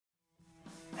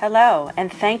Hello,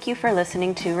 and thank you for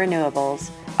listening to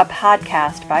Renewables, a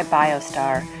podcast by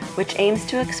BioStar, which aims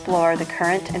to explore the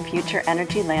current and future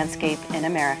energy landscape in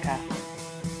America.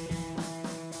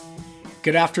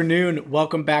 Good afternoon.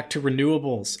 Welcome back to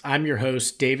Renewables. I'm your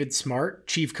host, David Smart,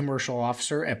 Chief Commercial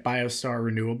Officer at BioStar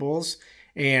Renewables,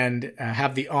 and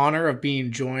have the honor of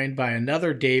being joined by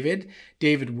another David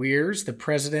Wiers, the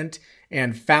President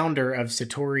and Founder of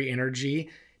Satori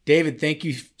Energy. David, thank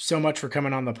you so much for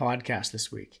coming on the podcast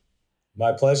this week.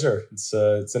 My pleasure. It's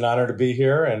an honor to be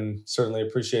here and certainly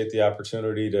appreciate the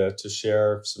opportunity to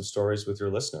share some stories with your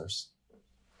listeners.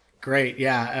 Great.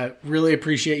 Yeah, really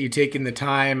appreciate you taking the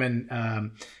time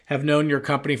and have known your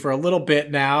company for a little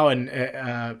bit now and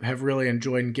have really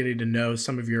enjoyed getting to know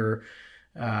some of your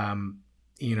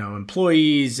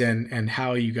employees and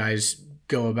how you guys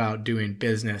go about doing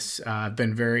business. I've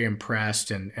been very impressed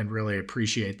and really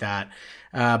appreciate that.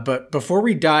 But before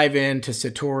we dive into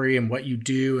Satori and what you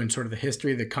do and sort of the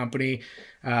history of the company,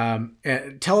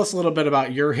 tell us a little bit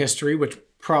about your history, which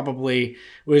probably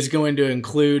was going to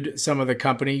include some of the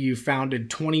company you founded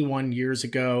 21 years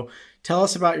ago. Tell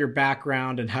us about your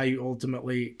background and how you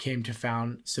ultimately came to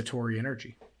found Satori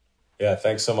Energy. Yeah,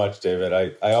 thanks so much, David.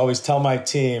 I always tell my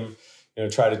team,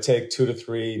 try to take 2 to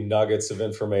 3 nuggets of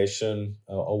information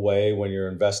away when you're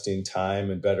investing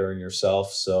time and bettering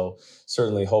yourself. So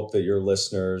certainly hope that your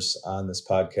listeners on this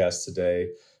podcast today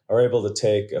are able to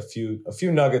take a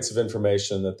few nuggets of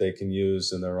information that they can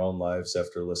use in their own lives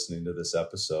after listening to this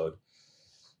episode.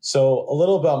 So a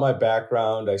little about my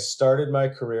background. I started my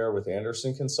career with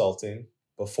Andersen Consulting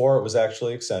before it was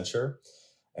actually Accenture.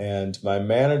 And my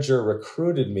manager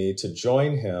recruited me to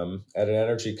join him at an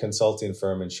energy consulting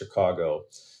firm in Chicago.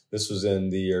 This was in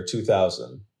the year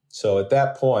 2000. So at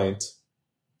that point,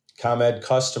 ComEd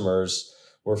customers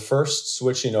were first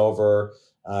switching over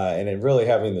and really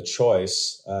having the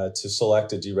choice to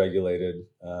select a deregulated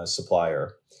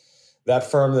supplier. That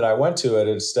firm that I went to had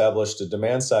established a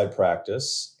demand side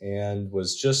practice and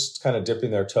was just kind of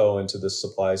dipping their toe into the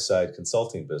supply side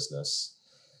consulting business.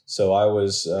 So I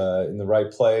was in the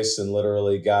right place and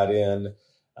literally got in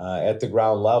at the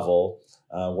ground level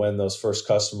when those first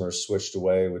customers switched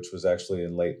away, which was actually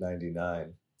in late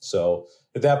 99. So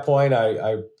at that point,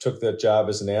 I took that job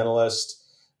as an analyst.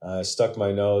 I stuck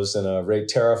my nose in a rate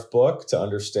tariff book to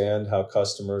understand how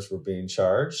customers were being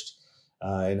charged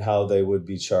and how they would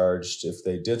be charged if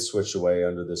they did switch away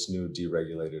under this new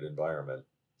deregulated environment.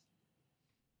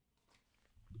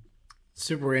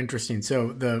 Super interesting. So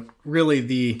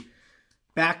the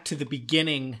back to the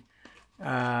beginning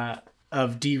of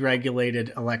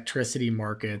deregulated electricity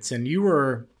markets, and you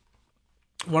were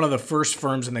one of the first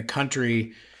firms in the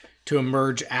country to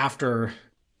emerge after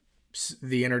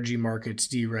the energy markets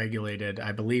deregulated.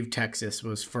 I believe Texas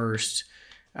was first.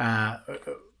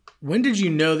 When did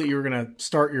you know that you were going to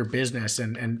start your business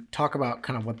and talk about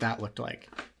kind of what that looked like?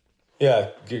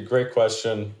 Yeah, great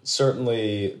question.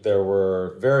 Certainly, there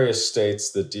were various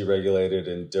states that deregulated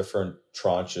in different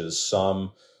tranches.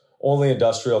 Some only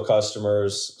industrial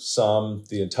customers, some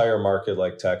the entire market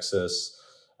like Texas.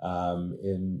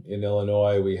 In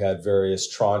Illinois, we had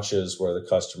various tranches where the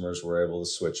customers were able to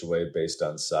switch away based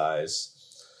on size.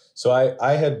 So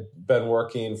I had been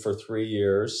working for 3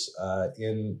 years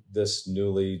in this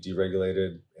newly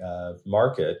deregulated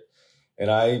market. And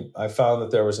I found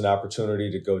that there was an opportunity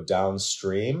to go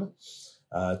downstream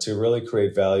to really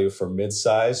create value for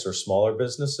mid-sized or smaller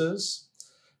businesses.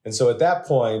 And so at that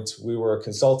point, we were a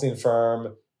consulting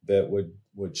firm that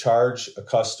would charge a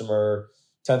customer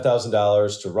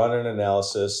 $10,000 to run an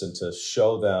analysis and to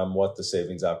show them what the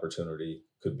savings opportunity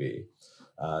could be.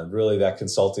 Really, that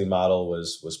consulting model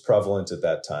was prevalent at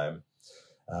that time.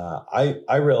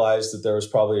 I realized that there was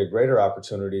probably a greater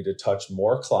opportunity to touch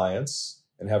more clients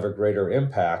and have a greater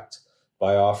impact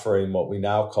by offering what we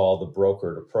now call the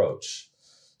brokered approach.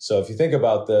 So if you think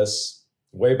about this,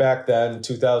 way back then,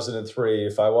 2003,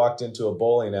 if I walked into a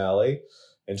bowling alley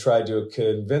and tried to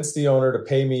convince the owner to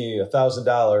pay me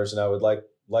 $1,000 and I would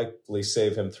likely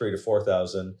save him $3,000 to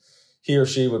 $4,000, he or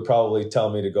she would probably tell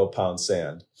me to go pound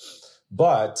sand.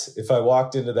 But if I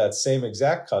walked into that same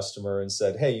exact customer and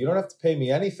said, hey, you don't have to pay me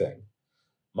anything.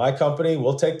 My company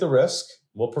will take the risk,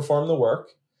 we'll perform the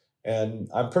work, and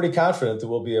I'm pretty confident that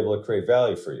we'll be able to create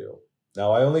value for you.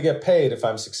 Now, I only get paid if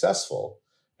I'm successful,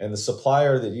 and the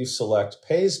supplier that you select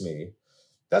pays me.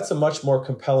 That's a much more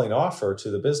compelling offer to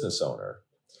the business owner.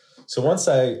 So once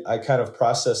I kind of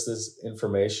processed this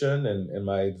information and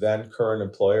my then current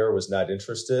employer was not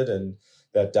interested in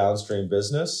that downstream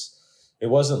business, it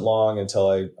wasn't long until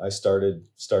I started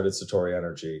Satori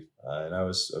Energy. And I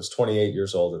was 28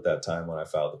 years old at that time when I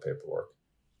filed the paperwork.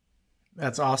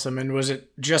 That's awesome. And was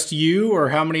it just you, or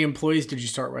how many employees did you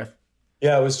start with?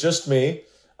 Yeah, it was just me.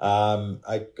 I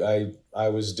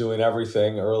was doing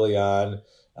everything early on.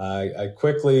 I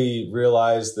quickly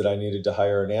realized that I needed to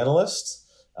hire an analyst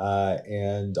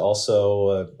and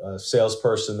also a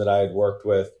salesperson that I had worked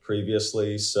with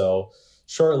previously. So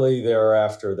shortly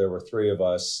thereafter, there were three of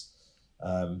us.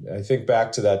 I think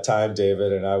back to that time,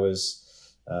 David, and I was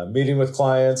meeting with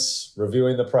clients,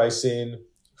 reviewing the pricing,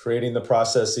 creating the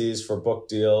processes for book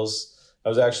deals. I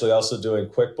was actually also doing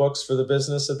QuickBooks for the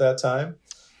business at that time.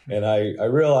 And I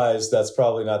realized that's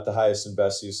probably not the highest and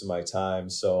best use of my time.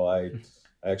 So I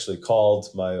actually called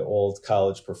my old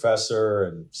college professor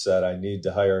and said, I need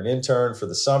to hire an intern for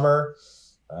the summer.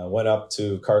 Went up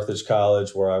to Carthage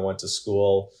College, where I went to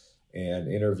school,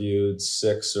 and interviewed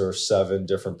 6 or 7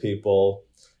 different people.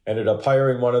 Ended up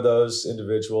hiring one of those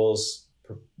individuals,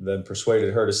 then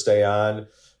persuaded her to stay on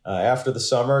after the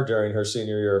summer during her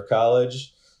senior year of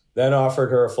college. Then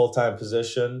offered her a full-time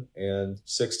position, and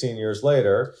 16 years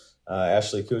later,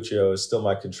 Ashley Cuccio is still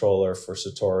my controller for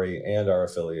Satori and our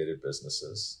affiliated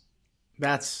businesses.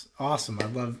 That's awesome.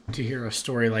 I'd love to hear a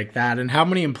story like that. And how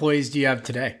many employees do you have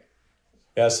today?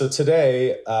 Yeah, so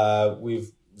today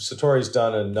Satori's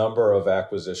done a number of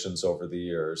acquisitions over the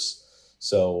years.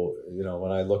 So,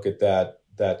 when I look at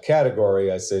that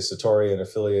category, I say Satori and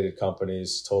affiliated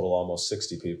companies total almost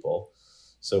 60 people.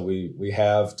 So we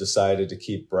have decided to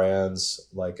keep brands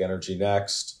like Energy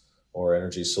Next or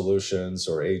Energy Solutions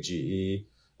or AGE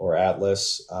or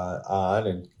Atlas on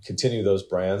and continue those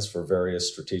brands for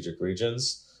various strategic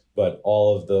regions. But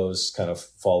all of those kind of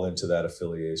fall into that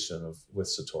affiliation with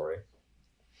Satori.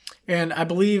 And I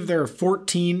believe there are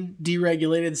 14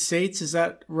 deregulated states. Is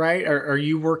that right? Are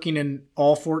you working in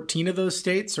all 14 of those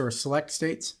states or select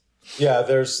states? Yeah,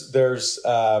 there's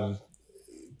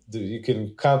you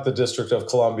can count the District of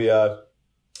Columbia,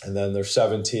 and then there's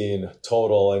 17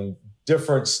 total, and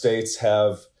different states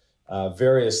have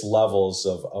various levels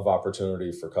of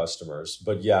opportunity for customers.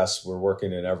 But yes, we're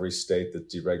working in every state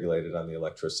that's deregulated on the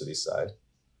electricity side.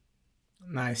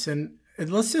 Nice. And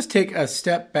let's just take a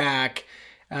step back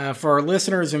for our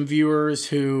listeners and viewers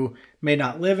who may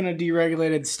not live in a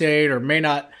deregulated state or may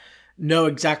not know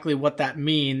exactly what that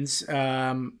means.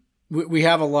 We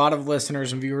have a lot of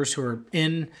listeners and viewers who are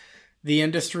in the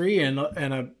industry and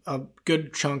a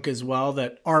good chunk as well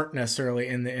that aren't necessarily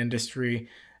in the industry.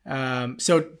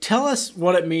 So tell us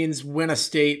what it means when a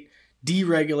state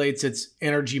deregulates its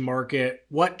energy market,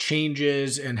 what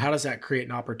changes, and how does that create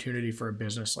an opportunity for a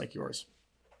business like yours?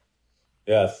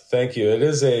 Yeah, thank you. It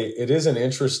is an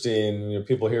interesting,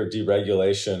 people hear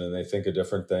deregulation and they think of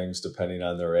different things depending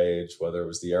on their age, whether it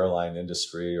was the airline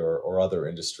industry or other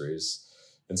industries.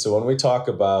 And so when we talk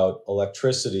about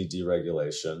electricity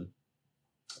deregulation,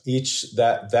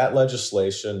 that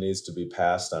legislation needs to be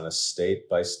passed on a state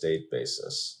by state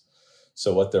basis.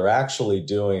 So what they're actually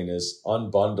doing is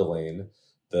unbundling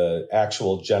the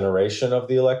actual generation of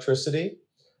the electricity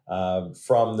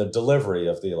from the delivery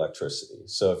of the electricity.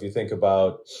 So if you think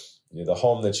about the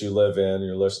home that you live in,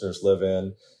 your listeners live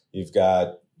in, you've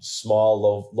got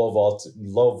small,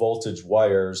 low voltage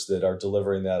wires that are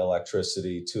delivering that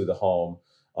electricity to the home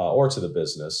or to the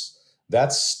business.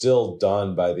 That's still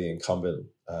done by the incumbent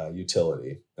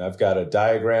utility. And I've got a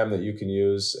diagram that you can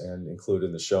use and include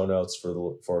in the show notes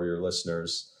for your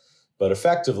listeners. But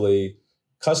effectively,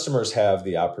 customers have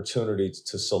the opportunity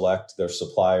to select their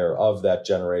supplier of that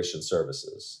generation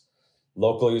services.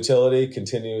 Local utility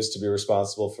continues to be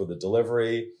responsible for the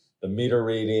delivery, the meter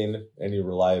reading, any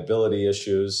reliability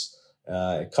issues.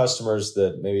 Customers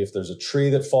that maybe if there's a tree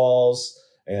that falls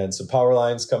and some power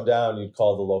lines come down, you'd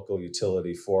call the local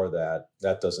utility for that.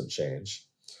 That doesn't change.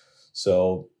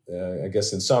 So I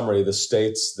guess in summary, the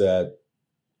states that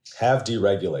have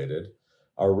deregulated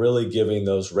are really giving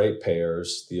those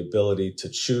ratepayers the ability to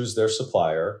choose their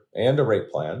supplier and a rate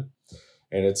plan.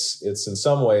 And it's in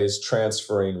some ways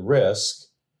transferring risk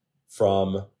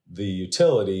from the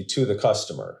utility to the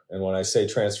customer. And when I say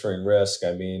transferring risk,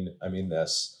 I mean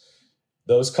this.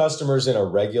 Those customers in a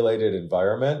regulated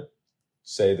environment,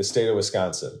 say the state of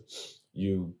Wisconsin,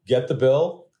 you get the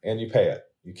bill and you pay it.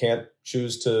 You can't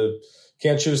choose to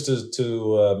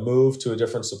move to a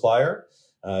different supplier.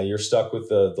 You're stuck with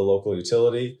the local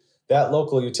utility. That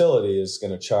local utility is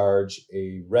going to charge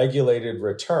a regulated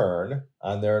return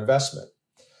on their investment.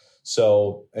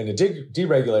 So in a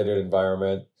deregulated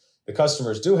environment, the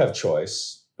customers do have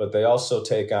choice, but they also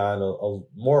take on a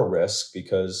more risk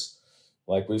because,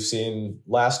 like we've seen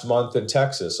last month in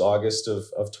Texas, August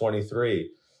of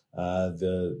 23,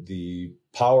 the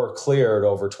power cleared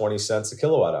over 20 cents a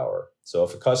kilowatt hour. So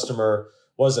if a customer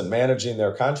wasn't managing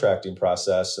their contracting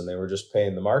process and they were just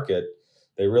paying the market,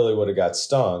 they really would have got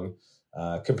stung.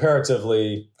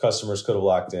 Comparatively, customers could have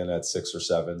locked in at 6 or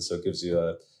 7. So it gives you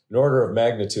an order of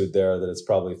magnitude there that it's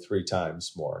probably 3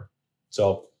 times more.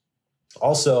 So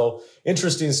also,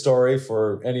 interesting story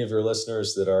for any of your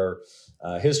listeners that are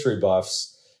history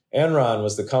buffs. Enron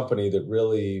was the company that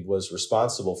really was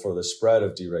responsible for the spread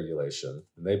of deregulation.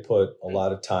 And they put a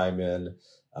lot of time in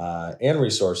and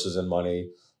resources and money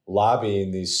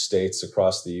lobbying these states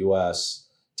across the U.S.,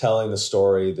 telling the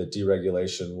story that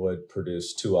deregulation would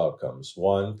produce 2 outcomes.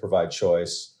 1, provide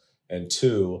choice, and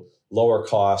 2, lower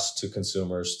costs to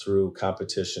consumers through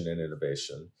competition and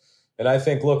innovation. And I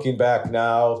think looking back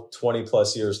now, 20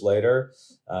 plus years later,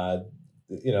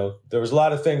 there was a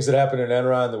lot of things that happened in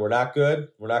Enron that were not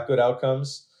good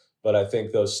outcomes. But I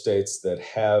think those states that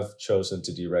have chosen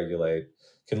to deregulate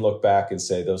can look back and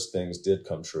say those things did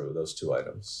come true, those 2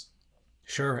 items.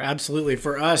 Sure, absolutely.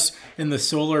 For us in the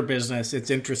solar business, it's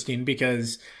interesting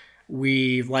because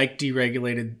we like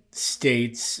deregulated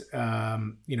states,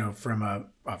 from a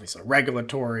obviously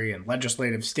regulatory and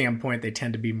legislative standpoint. They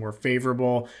tend to be more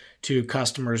favorable to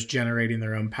customers generating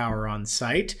their own power on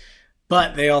site,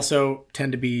 but they also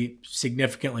tend to be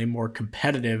significantly more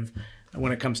competitive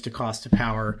when it comes to cost of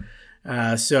power.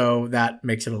 So that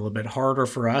makes it a little bit harder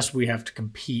for us. We have to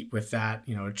compete with that,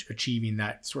 achieving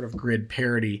that sort of grid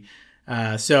parity.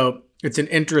 So it's an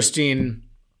interesting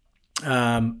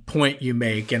point you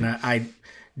make. And I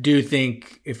do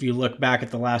think if you look back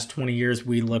at the last 20 years,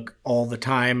 we look all the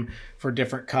time for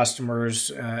different customers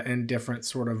in different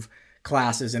sort of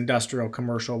classes, industrial,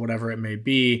 commercial, whatever it may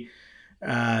be,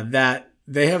 that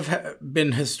they have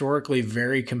been historically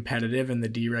very competitive in the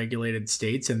deregulated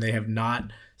states, and they have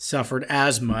not suffered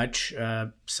as much.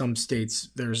 Some states,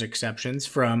 there's exceptions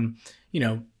from,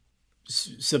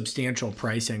 substantial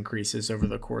price increases over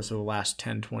the course of the last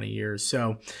 10, 20 years.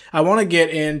 So I want to get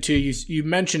into, you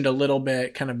mentioned a little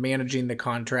bit kind of managing the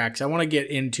contracts. I want to get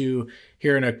into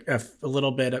here in a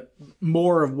little bit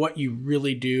more of what you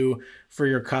really do for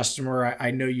your customer.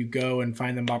 I know you go and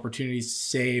find them opportunities to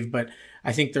save, but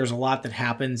I think there's a lot that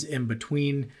happens in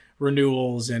between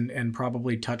renewals and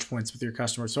probably touch points with your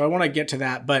customers. So I want to get to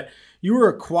that, but you were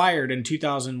acquired in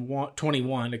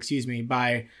 2021,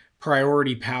 by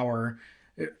Priority Power.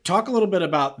 Talk a little bit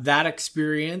about that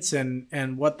experience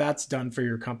and what that's done for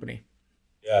your company.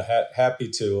 Yeah,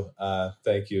 happy to.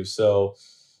 Thank you. So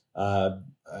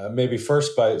maybe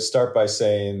first start by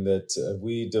saying that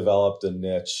we developed a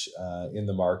niche in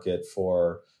the market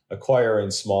for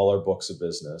acquiring smaller books of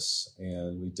business.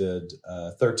 And we did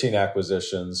 13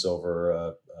 acquisitions over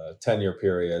a 10-year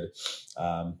period.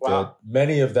 Wow. That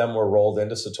many of them were rolled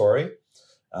into Satori.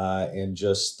 And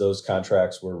just those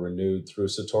contracts were renewed through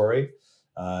Satori.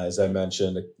 As I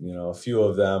mentioned, a few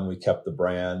of them, we kept the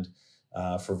brand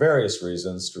for various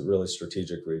reasons, really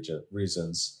strategic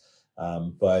reasons.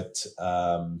 But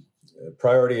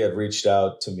Priority had reached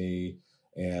out to me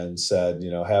and said,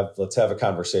 let's have a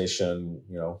conversation,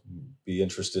 be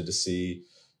interested to see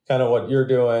kind of what you're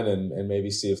doing and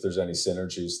maybe see if there's any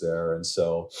synergies there. And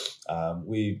so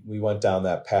we went down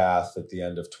that path at the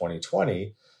end of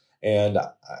 2020. And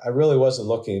I really wasn't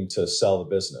looking to sell the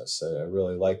business. I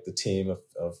really like the team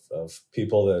of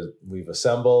people that we've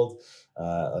assembled.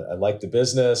 I like the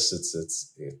business.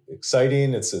 It's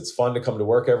exciting. It's fun to come to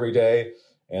work every day.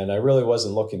 And I really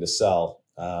wasn't looking to sell.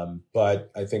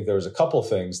 But I think there was a couple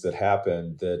things that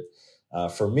happened that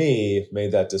for me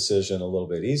made that decision a little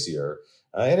bit easier.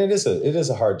 And it is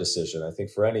a hard decision, I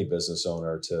think, for any business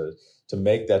owner to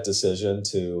make that decision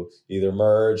to either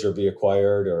merge or be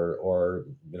acquired or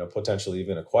potentially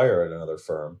even acquire at another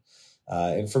firm.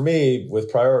 And for me, with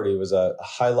Priority, was a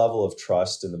high level of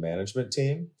trust in the management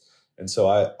team. And so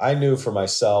I knew for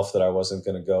myself that I wasn't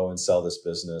going to go and sell this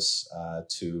business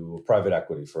to private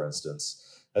equity, for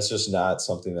instance. That's just not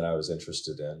something that I was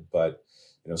interested in. But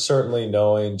certainly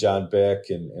knowing John Bick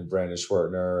and Brandon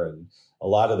Schwertner and a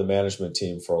lot of the management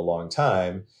team for a long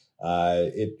time,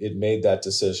 it made that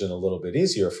decision a little bit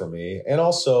easier for me. And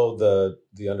also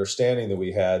the understanding that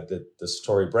we had that the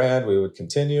Satori brand, we would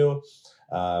continue,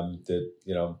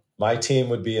 that, my team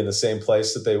would be in the same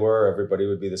place that they were. Everybody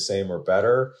would be the same or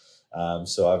better.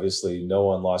 So obviously no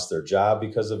one lost their job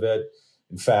because of it.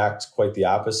 In fact, quite the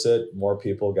opposite. More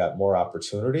people got more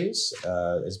opportunities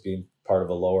as being part of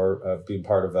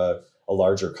a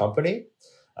larger company.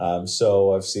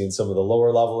 So I've seen some of the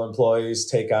lower level employees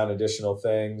take on additional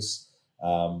things.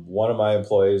 One of my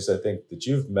employees, I think that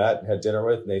you've met and had dinner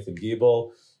with, Nathan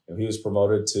Giebel, he was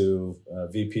promoted to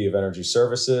VP of Energy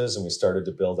Services, and we started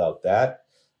to build out that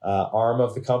arm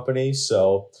of the company.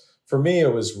 So for me,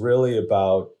 it was really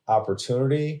about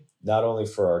opportunity, not only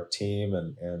for our team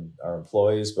and our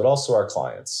employees, but also our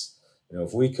clients.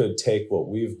 If we could take what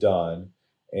we've done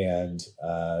and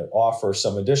offer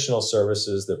some additional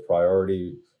services that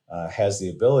Priority has the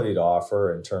ability to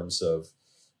offer in terms of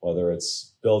whether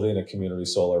it's building a community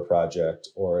solar project,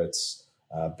 or it's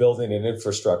building an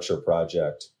infrastructure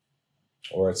project,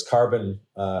 or it's carbon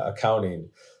accounting,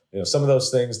 some of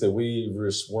those things that we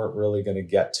just weren't really going to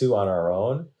get to on our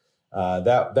own.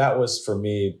 That was for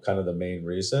me kind of the main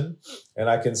reason. And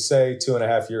I can say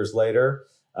 2.5 years later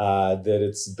that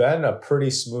it's been a pretty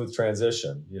smooth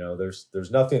transition.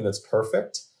 There's nothing that's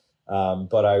perfect,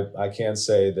 but I can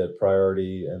say that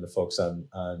Priority and the folks on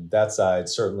that side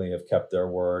certainly have kept their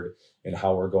word in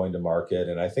how we're going to market.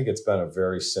 And I think it's been a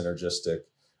very synergistic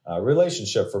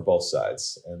relationship for both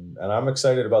sides. And I'm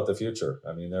excited about the future.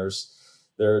 I mean,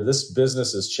 this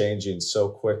business is changing so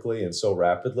quickly and so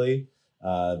rapidly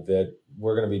that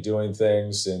we're going to be doing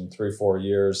things in 3-4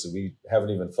 years that we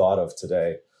haven't even thought of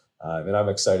today. And I'm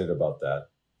excited about that.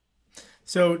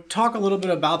 So talk a little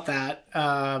bit about that.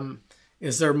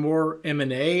 Is there more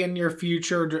M&A in your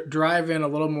future? Drive in a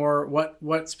little more.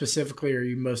 What specifically are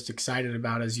you most excited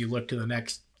about as you look to the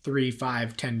next 3,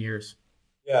 5, 10 years?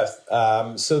 Yes.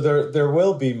 So there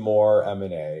will be more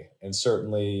M&A, and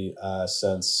certainly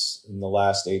since in the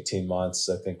last 18 months,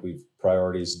 I think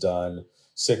Priority's done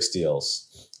 6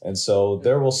 deals. And so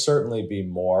there will certainly be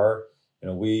more.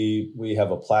 We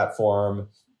have a platform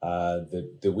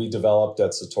that we developed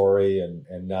at Satori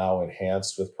and now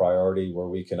enhanced with Priority, where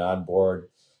we can onboard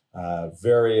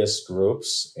various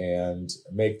groups and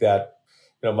make that,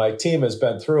 my team has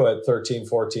been through it 13,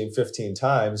 14, 15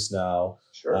 times now.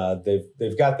 Sure.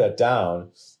 They've got that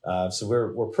down. So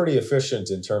we're pretty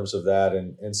efficient in terms of that,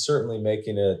 and certainly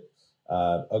making it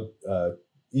a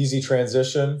easy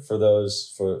transition for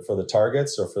the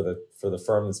targets or for the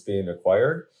firm that's being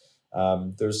acquired.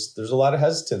 There's a lot of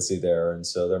hesitancy there, and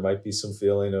so there might be some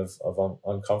feeling of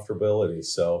uncomfortability.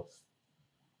 So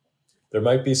there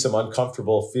might be some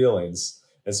uncomfortable feelings,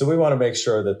 and so we want to make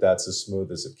sure that that's as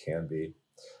smooth as it can be.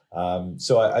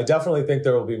 So I definitely think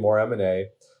there will be more M&A.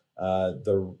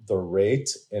 The rate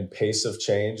and pace of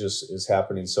change is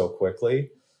happening so quickly.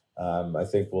 I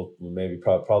think we'll maybe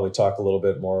probably talk a little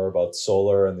bit more about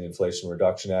solar and the Inflation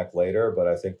Reduction Act later, but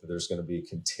I think that there's going to be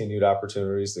continued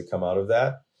opportunities that come out of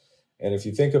that. And if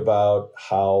you think about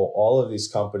how all of these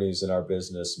companies in our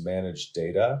business manage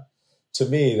data, to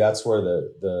me, that's where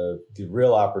the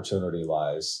real opportunity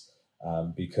lies.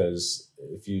 Because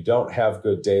if you don't have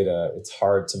good data, it's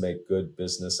hard to make good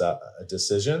business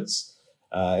decisions.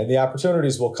 And the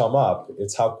opportunities will come up.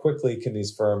 It's how quickly can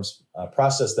these firms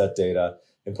process that data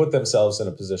and put themselves in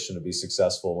a position to be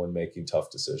successful when making tough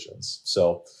decisions.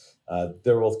 So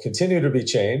there will continue to be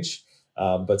change,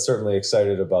 but certainly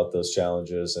excited about those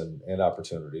challenges and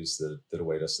opportunities that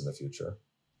await us in the future.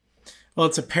 Well,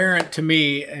 it's apparent to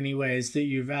me anyways that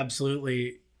you've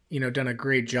absolutely, done a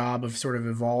great job of sort of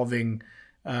evolving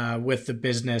with the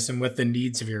business and with the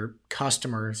needs of your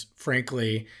customers,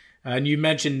 frankly. And you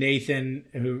mentioned Nathan,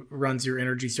 who runs your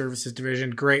energy services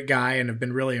division, great guy, and have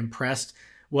been really impressed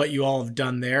what you all have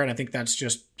done there. And I think that's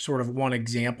just sort of one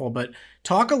example, but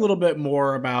talk a little bit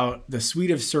more about the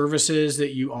suite of services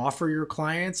that you offer your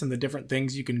clients and the different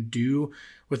things you can do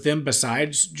with them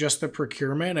besides just the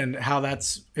procurement, and how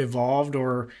that's evolved,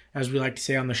 or as we like to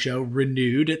say on the show,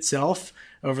 renewed itself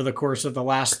over the course of the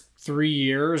last 3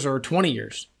 years or 20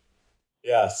 years.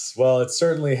 Yes, well, it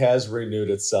certainly has renewed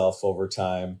itself over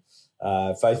time.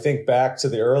 If I think back to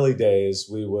the early days,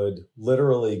 we would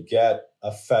literally get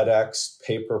a FedEx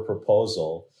paper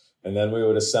proposal, and then we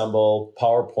would assemble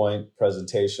PowerPoint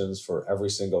presentations for every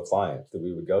single client that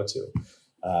we would go to.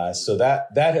 So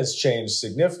that has changed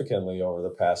significantly over the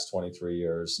past 23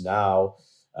 years. Now,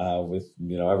 with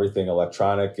everything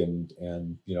electronic and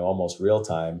almost real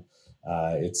time,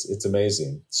 it's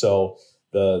amazing. So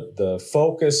the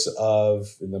focus of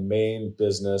the main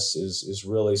business is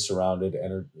really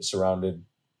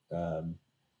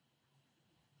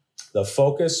the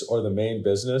focus or the main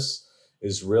business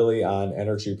is really on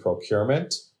energy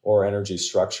procurement or energy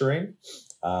structuring,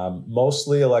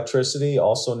 mostly electricity,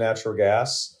 also natural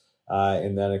gas,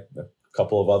 and then a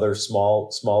couple of other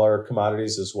smaller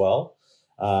commodities as well.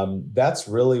 That's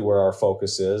really where our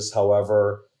focus is.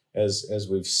 However, as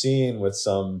we've seen with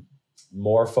some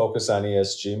more focus on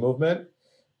ESG movement,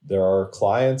 there are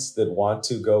clients that want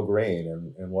to go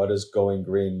green. And what does going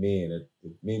green mean? It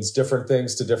means different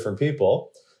things to different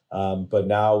people. But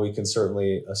now we can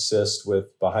certainly assist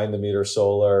with behind the meter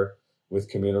solar, with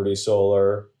community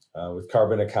solar, with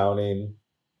carbon accounting,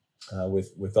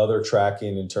 with other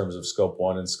tracking in terms of scope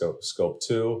 1 and scope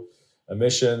 2,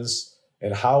 emissions,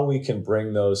 and how we can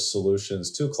bring those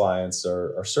solutions to clients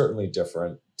are certainly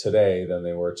different today than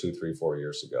they were 2, 3, 4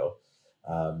 years ago.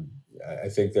 I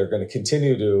think they're going to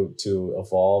continue to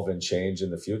evolve and change in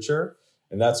the future.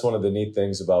 And that's one of the neat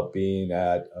things about being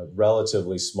at a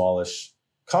relatively smallish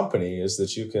company, is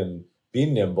that you can be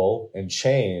nimble and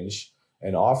change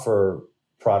and offer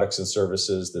products and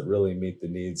services that really meet the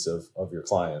needs of your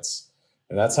clients.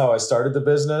 And that's how I started the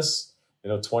business,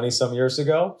 20 some years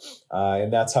ago.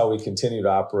 And that's how we continue to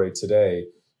operate today.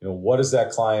 What is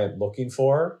that client looking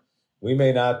for? We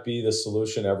may not be the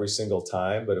solution every single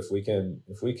time, but if we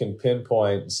can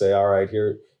pinpoint and say, all right,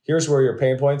 here's where your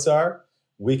pain points are.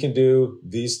 We can do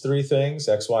these 3 things,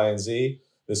 X, Y, and Z.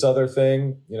 This other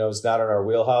thing, is not in our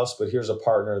wheelhouse, but here's a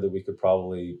partner that we could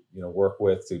probably, work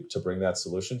with to bring that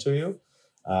solution to you.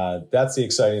 That's the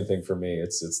exciting thing for me.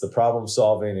 It's the problem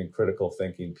solving and critical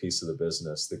thinking piece of the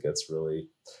business that gets really,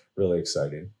 really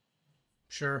exciting.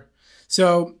 Sure.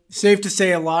 So safe to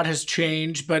say a lot has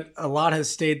changed, but a lot has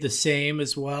stayed the same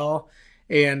as well.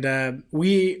 And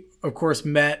we, of course,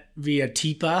 met via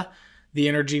TIPA, the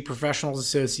Energy Professionals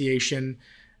Association.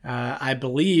 I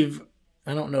believe,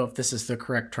 I don't know if this is the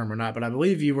correct term or not, but I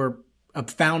believe you were a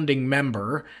founding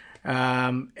member.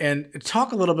 And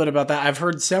talk a little bit about that. I've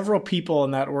heard several people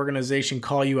in that organization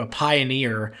call you a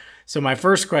pioneer. So my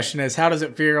first question is, how does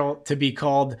it feel to be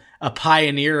called a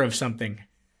pioneer of something?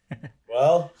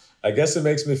 Well, I guess it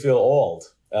makes me feel old.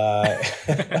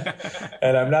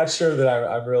 And I'm not sure that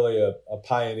I'm really a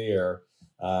pioneer.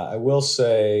 I will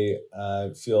say I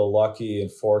feel lucky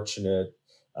and fortunate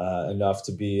enough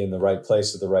to be in the right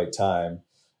place at the right time.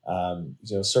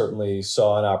 Certainly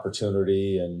saw an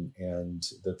opportunity and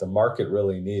that the market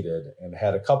really needed, and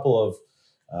had a couple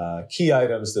of key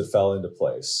items that fell into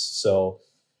place. So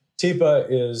TIPA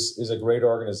is a great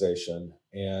organization,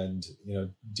 and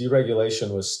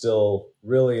deregulation was still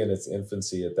really in its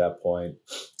infancy at that point.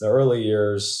 The early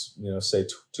years, say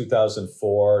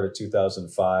 2004 to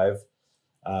 2005,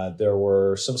 there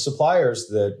were some suppliers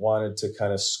that wanted to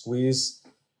kind of squeeze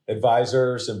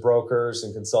advisors and brokers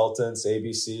and consultants,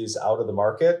 ABCs, out of the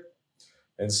market.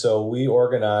 And so we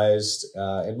organized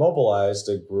and mobilized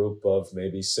a group of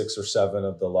maybe 6 or 7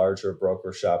 of the larger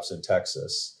broker shops in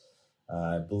Texas.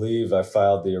 I believe I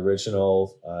filed the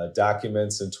original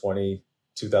documents in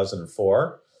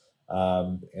 2004.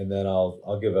 And then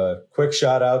I'll give a quick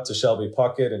shout out to Shelby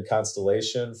Puckett and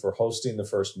Constellation for hosting the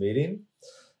first meeting.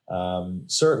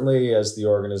 Certainly, as the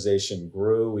organization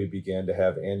grew, we began to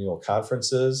have annual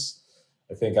conferences.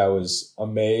 I think I was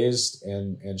amazed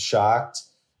and shocked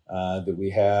that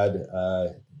we had,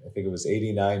 I think it was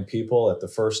 89 people at the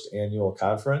first annual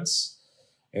conference.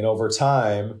 And over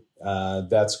time,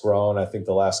 that's grown. I think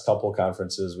the last couple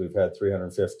conferences, we've had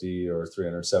 350 or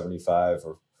 375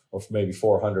 or maybe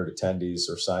 400 attendees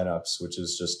or signups, which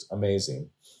is just amazing.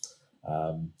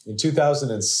 In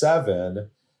 2007,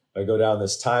 I go down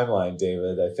this timeline,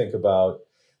 David, I think about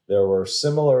there were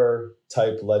similar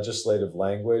type legislative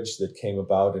language that came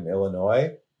about in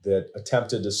Illinois that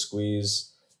attempted to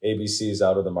squeeze ABCs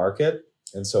out of the market.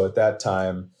 And so at that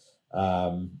time,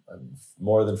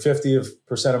 more than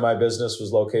 50% of my business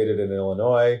was located in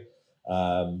Illinois.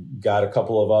 Got a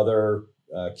couple of other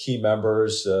key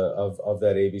members of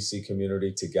that ABC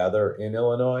community together in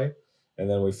Illinois. And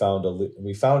then we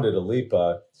founded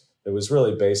ALIPA. It was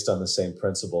really based on the same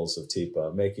principles of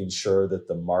TIPA, making sure that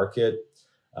the market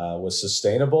was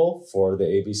sustainable for the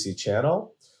ABC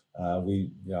channel.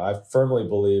 I firmly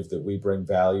believe that we bring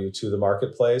value to the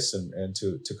marketplace and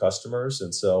to customers.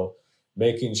 And so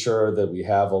making sure that we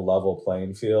have a level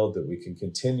playing field, that we can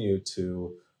continue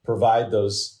to provide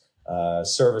those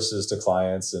services to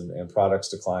clients and products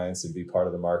to clients and be part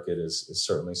of the market is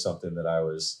certainly something that I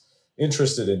was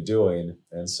interested in doing.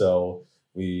 And so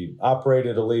we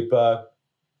operated ALIPA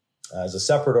as a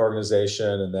separate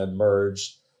organization and then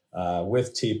merged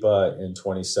with TIPA in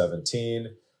 2017.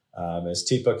 As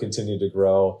TIPA continued to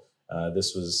grow,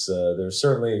 there's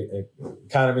certainly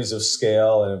economies of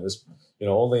scale, and it was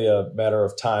only a matter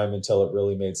of time until it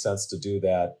really made sense to do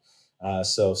that.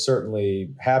 So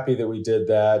certainly happy that we did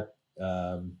that.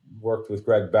 Worked with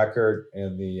Greg Beckert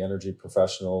and the Energy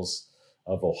Professionals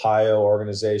of Ohio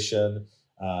organization.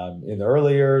 In the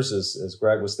early years, as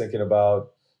Greg was thinking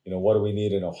about, what do we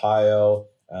need in Ohio?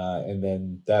 And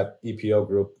then that EPO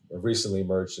group recently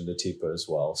merged into TIPA as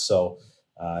well. So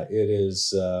it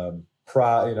is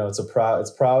proud. It's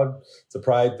a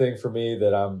pride thing for me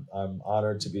that I'm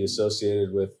honored to be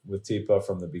associated with TIPA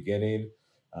from the beginning,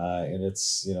 and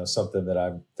it's something that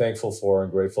I'm thankful for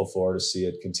and grateful for to see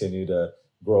it continue to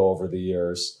grow over the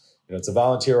years. It's a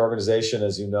volunteer organization,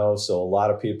 as you know, so a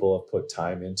lot of people have put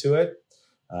time into it.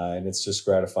 And it's just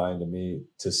gratifying to me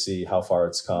to see how far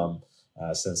it's come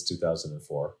since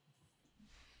 2004.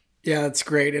 Yeah, that's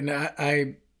great.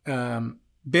 And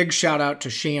big shout out to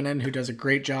Shannon, who does a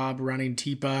great job running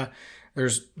TIPA.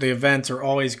 The events are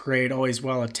always great, always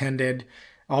well attended.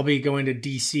 I'll be going to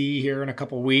DC here in a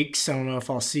couple weeks. I don't know if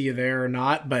I'll see you there or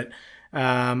not, but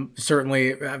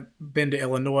certainly I've been to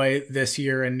Illinois this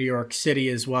year and New York City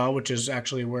as well, which is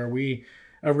actually where we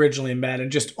originally met,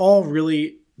 and just all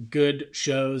really good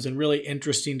shows and really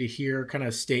interesting to hear kind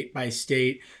of state by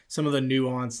state some of the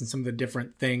nuance and some of the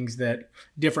different things that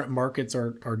different markets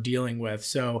are dealing with.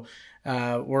 So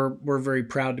we're very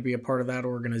proud to be a part of that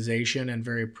organization and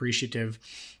very appreciative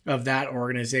of that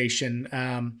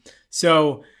organization.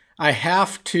 So I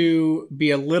have to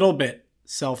be a little bit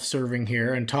self-serving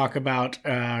here and talk about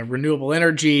renewable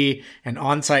energy and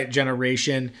on-site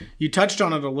generation. You touched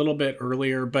on it a little bit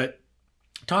earlier, but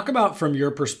talk about, from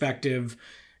your perspective,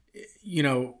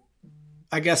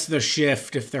 I guess the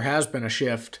shift, if there has been a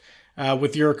shift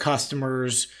with your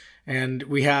customers. And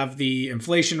we have the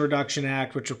Inflation Reduction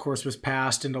Act, which of course was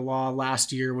passed into law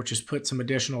last year, which has put some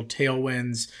additional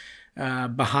tailwinds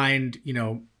behind,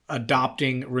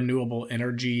 adopting renewable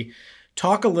energy.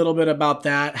 Talk a little bit about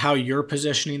that, how you're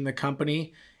positioning the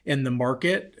company in the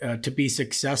market to be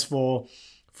successful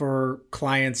for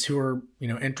clients who are,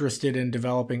 interested in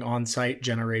developing on-site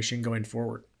generation going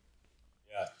forward.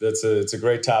 Yeah, it's a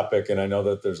great topic. And I know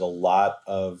that there's a lot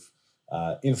of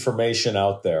information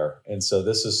out there. And so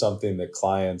this is something that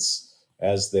clients,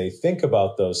 as they think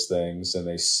about those things and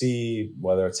they see,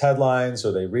 whether it's headlines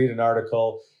or they read an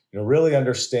article, really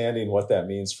understanding what that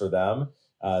means for them.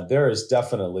 There is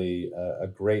definitely a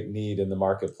great need in the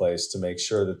marketplace to make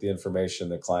sure that the information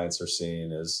that clients are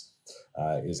seeing is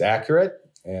accurate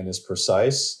and is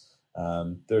precise.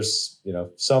 There's,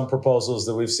 some proposals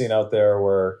that we've seen out there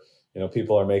where,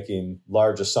 people are making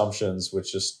large assumptions,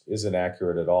 which just isn't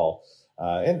accurate at all.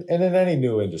 And in any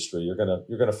new industry, you're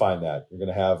gonna find that you're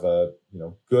gonna have a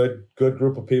good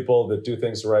group of people that do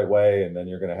things the right way, and then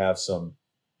you're gonna have some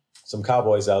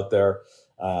cowboys out there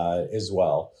as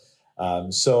well.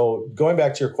 So going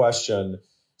back to your question,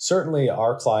 certainly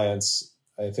our clients,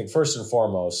 I think first and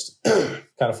foremost, kind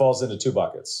of falls into two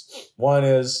buckets. One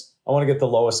is I want to get the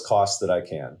lowest cost that I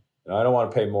can. I don't want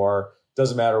to pay more.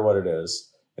 Doesn't matter what it is.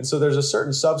 And so there's a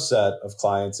certain subset of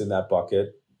clients in that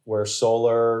bucket where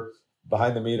solar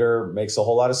behind the meter makes a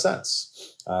whole lot of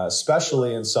sense,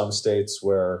 especially in some states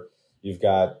where you've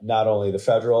got not only the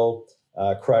federal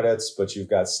credits, but you've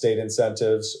got state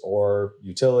incentives or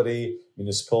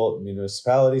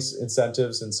municipalities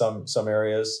incentives in some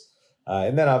areas.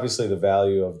 And then obviously the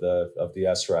value of the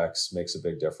SRECs makes a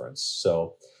big difference.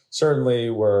 So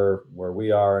certainly where we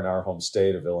are in our home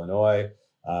state of Illinois,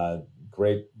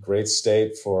 great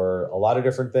state for a lot of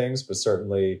different things, but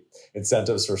certainly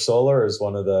incentives for solar is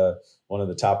one of the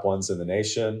top ones in the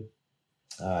nation.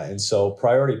 And so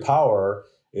Priority Power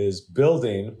is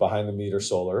building behind the meter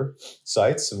solar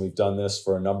sites. And we've done this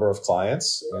for a number of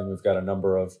clients, and we've got a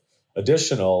number of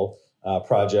additional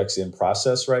projects in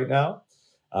process right now.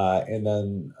 And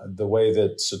then the way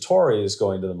that Satori is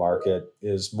going to the market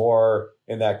is more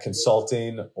in that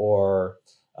consulting or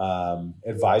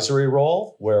advisory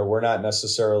role, where we're not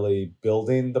necessarily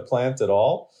building the plant at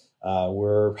all.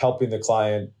 We're helping the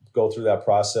client go through that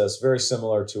process, very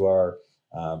similar to our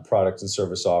product and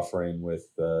service offering with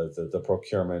the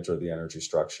procurement or the energy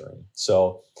structuring.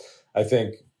 So I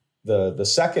think the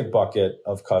second bucket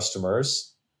of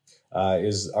customers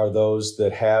are those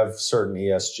that have certain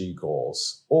ESG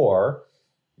goals, or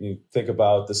you think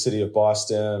about the city of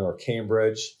Boston or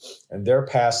Cambridge, and they're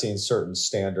passing certain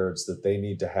standards that they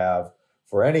need to have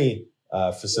for any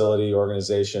facility,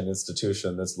 organization,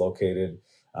 institution that's located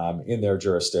in their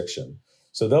jurisdiction.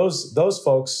 So those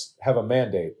folks have a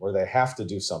mandate where they have to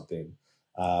do something.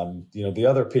 The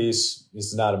other piece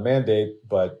is not a mandate,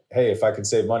 but hey, if I can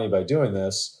save money by doing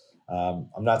this, I'm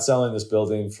not selling this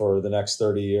building for the next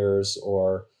 30 years,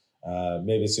 or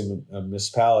maybe it's in a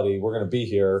municipality. We're going to be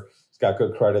here. It's got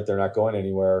good credit. They're not going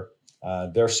anywhere.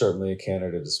 They're certainly a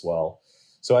candidate as well.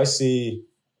 So I see,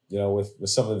 with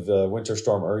some of the Winter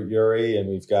Storm Uri, and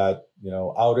we've got,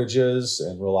 outages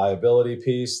and reliability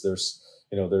piece.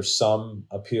 There's some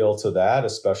appeal to that,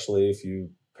 especially if you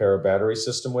pair a battery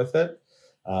system with it.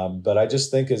 But I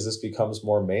just think as this becomes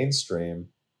more mainstream,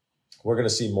 we're going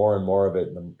to see more and more of it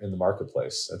in the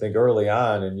marketplace. I think early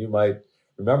on, and you might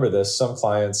remember this, some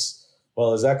clients,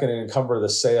 well, is that going to encumber the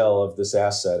sale of this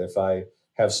asset if I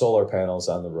have solar panels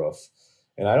on the roof?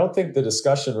 And I don't think the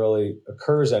discussion really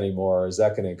occurs anymore. Is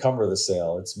that going to encumber the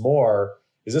sale? It's more,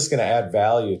 is this going to add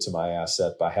value to my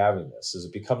asset by having this? As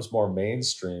it becomes more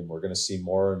mainstream, we're going to see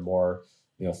more and more,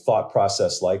 thought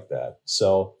process like that.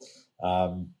 So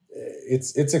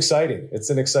it's exciting. It's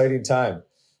an exciting time.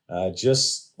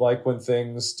 Just like when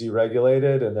things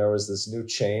deregulated and there was this new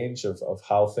change of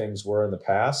how things were in the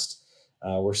past,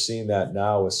 we're seeing that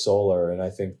now with solar. And I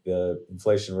think the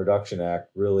Inflation Reduction Act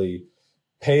really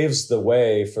paves the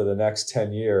way for the next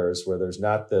 10 years where there's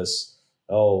not this,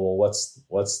 oh, well,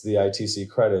 what's the ITC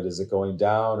credit? Is it going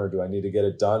down, or do I need to get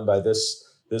it done by this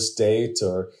date?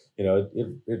 Or,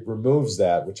 it removes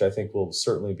that, which I think will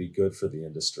certainly be good for the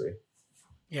industry.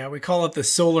 Yeah, we call it the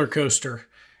solar coaster.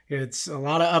 It's a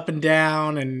lot of up and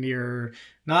down, and you're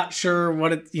not sure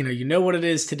what it, you know what it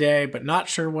is today, but not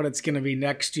sure what it's going to be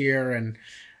next year. And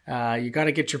you got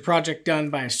to get your project done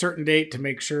by a certain date to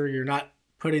make sure you're not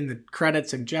putting the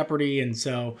credits in jeopardy. And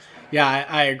so, yeah,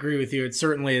 I agree with you. It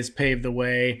certainly has paved the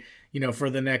way, for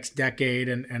the next decade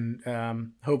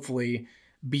and hopefully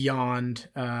beyond.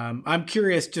 I'm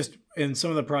curious, just in some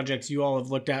of the projects you all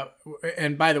have looked at.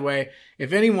 And by the way,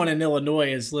 if anyone in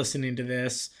Illinois is listening to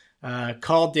this,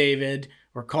 call David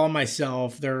or call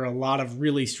myself. There are a lot of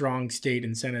really strong state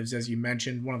incentives, as you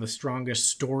mentioned, one of the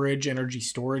strongest energy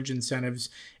storage incentives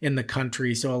in the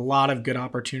country. So a lot of good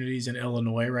opportunities in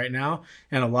Illinois right now,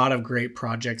 and a lot of great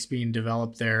projects being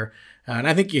developed there. And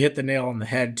I think you hit the nail on the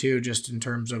head too, just in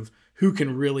terms of who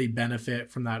can really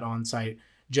benefit from that on-site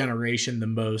generation the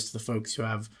most. The folks who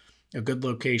have a good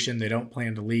location, they don't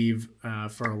plan to leave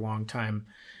for a long time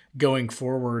going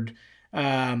forward.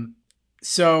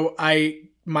 So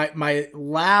my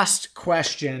last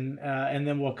question, and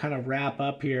then we'll kind of wrap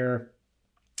up here,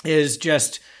 is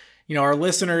just, our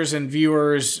listeners and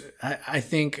viewers, I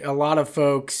think a lot of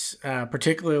folks,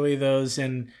 particularly those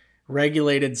in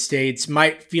regulated states,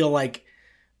 might feel like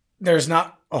there's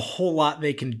not a whole lot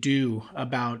they can do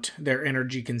about their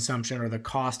energy consumption or the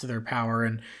cost of their power.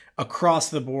 And across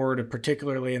the board,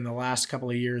 particularly in the last couple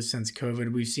of years since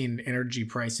COVID, we've seen energy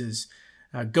prices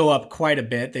go up quite a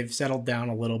bit. They've settled down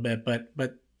a little bit,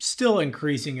 but still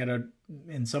increasing at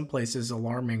in some places,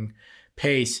 alarming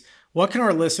pace. What can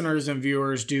our listeners and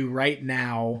viewers do right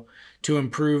now to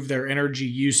improve their energy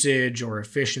usage or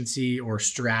efficiency or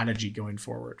strategy going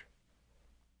forward?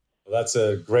 Well, that's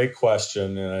a great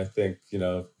question. And I think,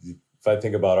 if I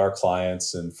think about our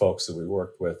clients and folks that we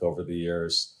worked with over the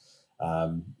years,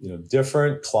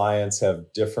 different clients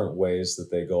have different ways that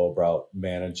they go about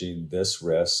managing this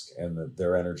risk and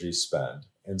their energy spend.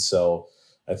 And so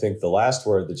I think the last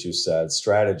word that you said,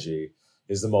 strategy,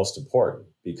 is the most important,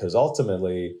 because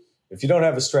ultimately, if you don't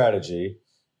have a strategy,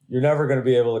 you're never going to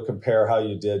be able to compare how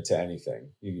you did to anything.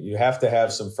 You have to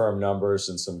have some firm numbers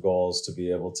and some goals to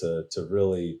be able to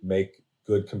really make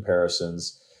good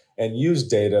comparisons and use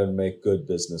data and make good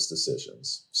business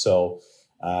decisions. So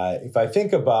if I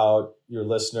think about your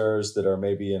listeners that are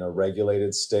maybe in a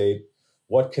regulated state,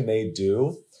 what can they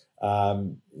do?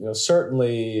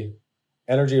 Certainly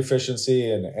energy efficiency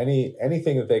and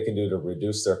anything that they can do to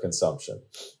reduce their consumption.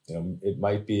 It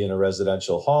might be in a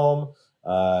residential home,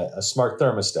 a smart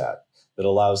thermostat that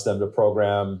allows them to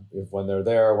program when they're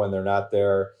there, when they're not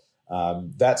there.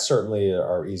 That certainly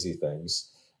are easy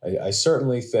things. I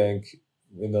certainly think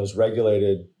in those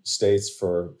regulated states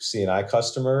for C&I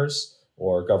customers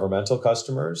or governmental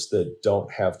customers that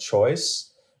don't have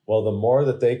choice, well, the more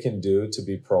that they can do to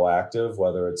be proactive,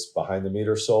 whether it's behind the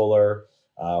meter solar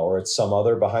or it's some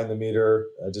other behind the meter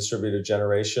distributed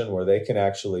generation where they can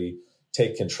actually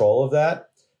take control of that,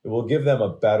 it will give them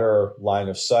a better line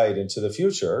of sight into the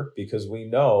future, because we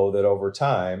know that over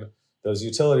time, those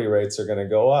utility rates are going to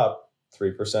go up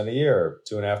 3% a year,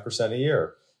 2.5% a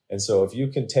year. And so if you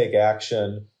can take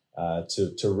action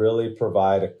to really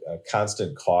provide a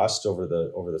constant cost over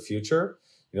the future,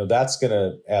 that's going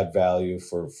to add value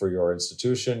for your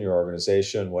institution, your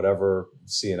organization, whatever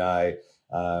C&I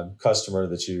customer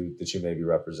that you may be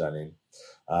representing.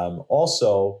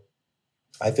 Also,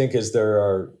 I think as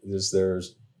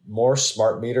there's more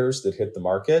smart meters that hit the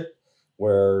market,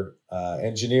 where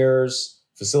engineers,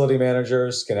 facility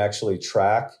managers can actually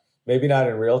track, maybe not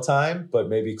in real time, but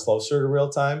maybe closer to real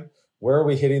time, where are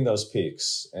we hitting those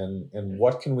peaks, and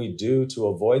what can we do to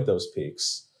avoid those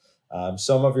peaks?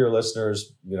 Some of your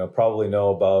listeners, probably know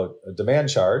about a demand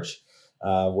charge,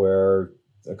 where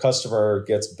a customer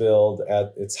gets billed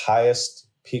at its highest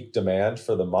peak demand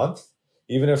for the month,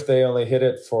 even if they only hit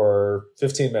it for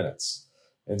 15 minutes.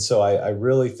 And so I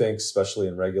really think, especially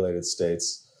in regulated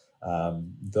states,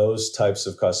 those types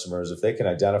of customers, if they can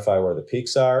identify where the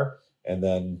peaks are and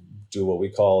then do what we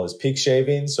call as peak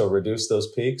shaving, so reduce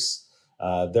those peaks,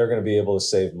 they're going to be able to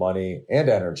save money and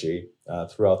energy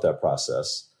throughout that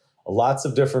process. lots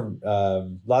of different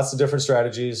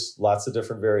strategies, lots of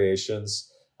different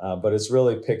variations, but it's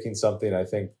really picking something, I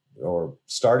think, or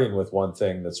starting with one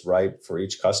thing that's right for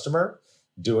each customer,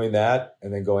 doing that,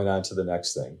 and then going on to the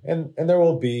next thing. And there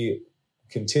will be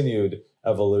continued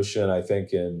evolution, I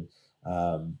think, in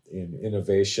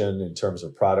innovation in terms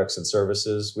of products and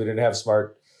services. We didn't have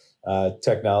smart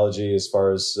technology as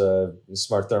far as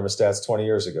smart thermostats 20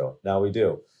 years ago. Now we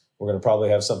do. We're going to probably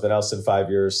have something else in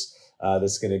 5 years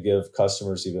that's going to give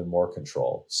customers even more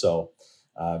control. So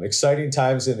exciting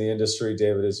times in the industry,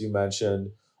 David, as you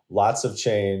mentioned, lots of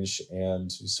change,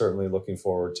 and certainly looking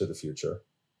forward to the future.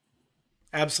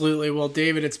 Absolutely. Well,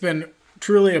 David, it's been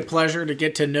truly a pleasure to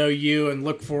get to know you, and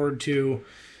look forward to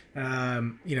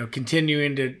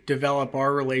continuing to develop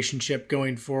our relationship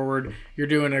going forward. You're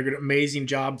doing an amazing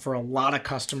job for a lot of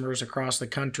customers across the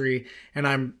country, and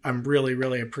I'm really,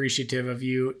 really appreciative of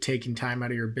you taking time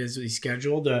out of your busy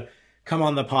schedule to come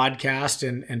on the podcast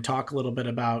and talk a little bit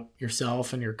about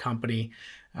yourself and your company.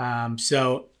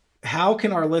 So how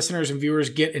can our listeners and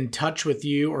viewers get in touch with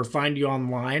you or find you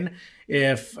online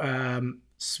if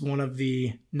one of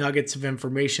the nuggets of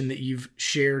information that you've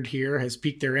shared here has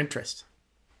piqued their interest?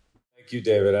 Thank you,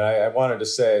 David. And I wanted to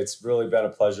say it's really been a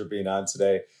pleasure being on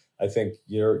today. I think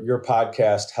your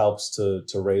podcast helps to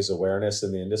raise awareness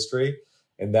in the industry.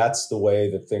 And that's the way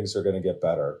that things are going to get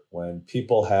better. When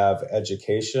people have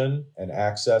education and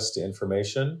access to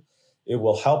information, it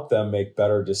will help them make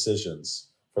better decisions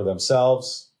for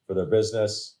themselves, for their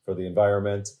business, for the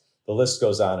environment. The list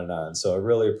goes on and on. So I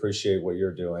really appreciate what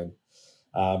you're doing.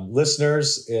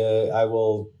 Listeners, I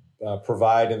will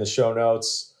provide in the show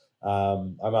notes.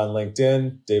 I'm on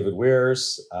LinkedIn, David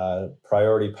Wiers,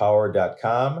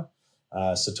 prioritypower.com,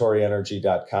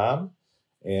 satorienergy.com.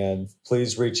 And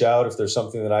please reach out if there's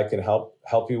something that I can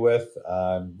help you with.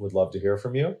 Would love to hear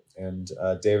from you. And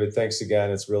David, thanks again.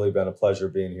 It's really been a pleasure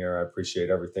being here. I appreciate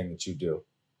everything that you do.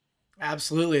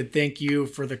 Absolutely. Thank you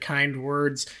for the kind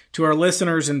words. To our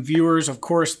listeners and viewers, of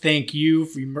course, thank you.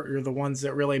 You're the ones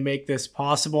that really make this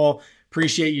possible.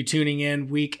 Appreciate you tuning in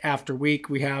week after week.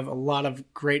 We have a lot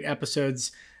of great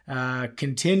episodes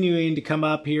continuing to come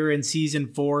up here in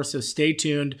season 4. So stay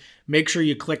tuned. Make sure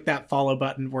you click that follow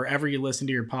button wherever you listen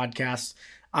to your podcasts.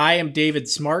 I am David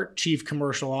Smart, Chief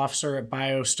Commercial Officer at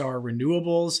BioStar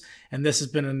Renewables, and this has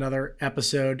been another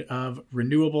episode of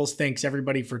Renewables. Thanks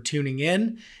everybody for tuning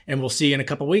in, and we'll see you in a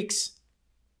couple weeks.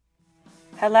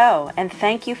 Hello, and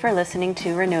thank you for listening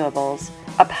to Renewables,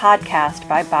 a podcast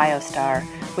by BioStar,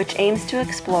 which aims to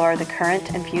explore the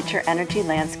current and future energy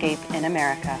landscape in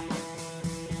America.